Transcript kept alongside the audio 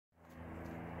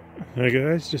Hi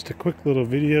guys, just a quick little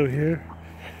video here.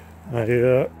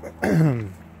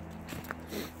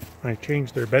 I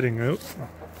changed their bedding out.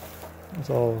 It's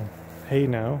all hay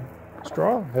now.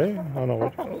 Straw? Hay? I don't know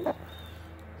what you call it.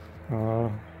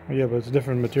 Yeah, but it's a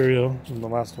different material than the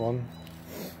last one.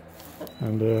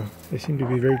 And they seem to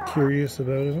be very curious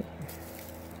about it.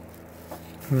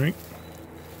 Alright.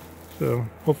 So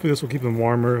hopefully this will keep them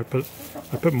warmer. I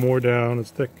put more down,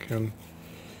 it's thick, and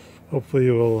hopefully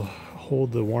it will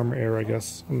hold the warmer air, I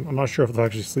guess. I'm not sure if they'll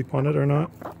actually sleep on it or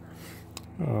not.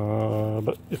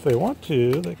 But if they want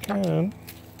to, they can.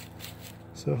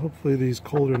 So hopefully these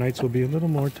colder nights will be a little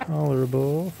more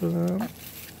tolerable for them.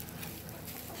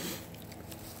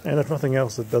 And if nothing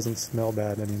else, it doesn't smell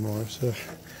bad anymore, so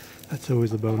that's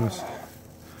always a bonus.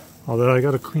 Although I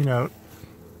gotta clean out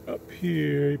up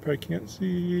here, you probably can't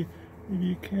see. Maybe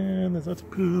you can, there's lots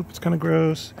of poop, it's kind of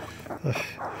gross.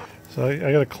 So I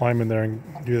gotta climb in there and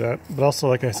do that. But also,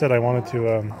 like I said, I wanted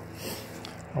to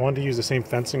use the same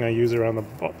fencing I use around the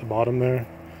bottom there.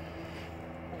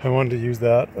 I wanted to use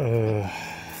that to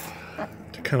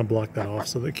kind of block that off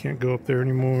so they can't go up there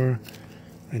anymore.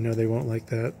 I know they won't like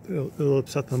that. It'll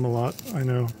upset them a lot. I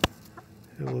know.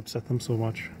 It'll upset them so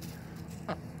much.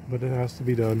 But it has to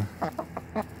be done.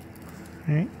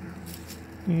 Right?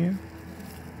 Yeah? Is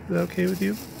that okay with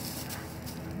you?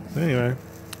 So anyway,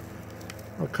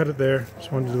 I'll cut it there.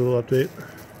 Just wanted to do a little update.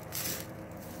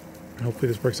 Hopefully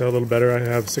this works out a little better. I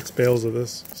have 6 bales of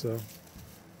this, so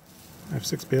I have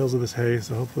 6 bales of this hay,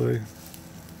 so hopefully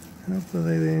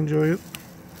they enjoy it.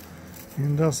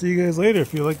 And I'll see you guys later.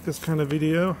 If you like this kind of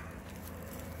video,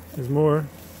 there's more,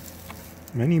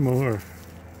 many more,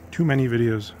 too many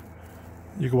videos.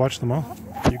 You can watch them all.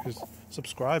 You can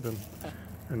subscribe and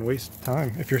waste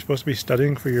time. If you're supposed to be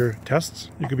studying for your tests,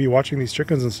 you could be watching these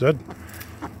chickens instead.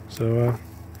 So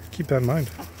keep that in mind.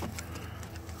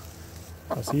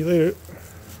 I'll see you later.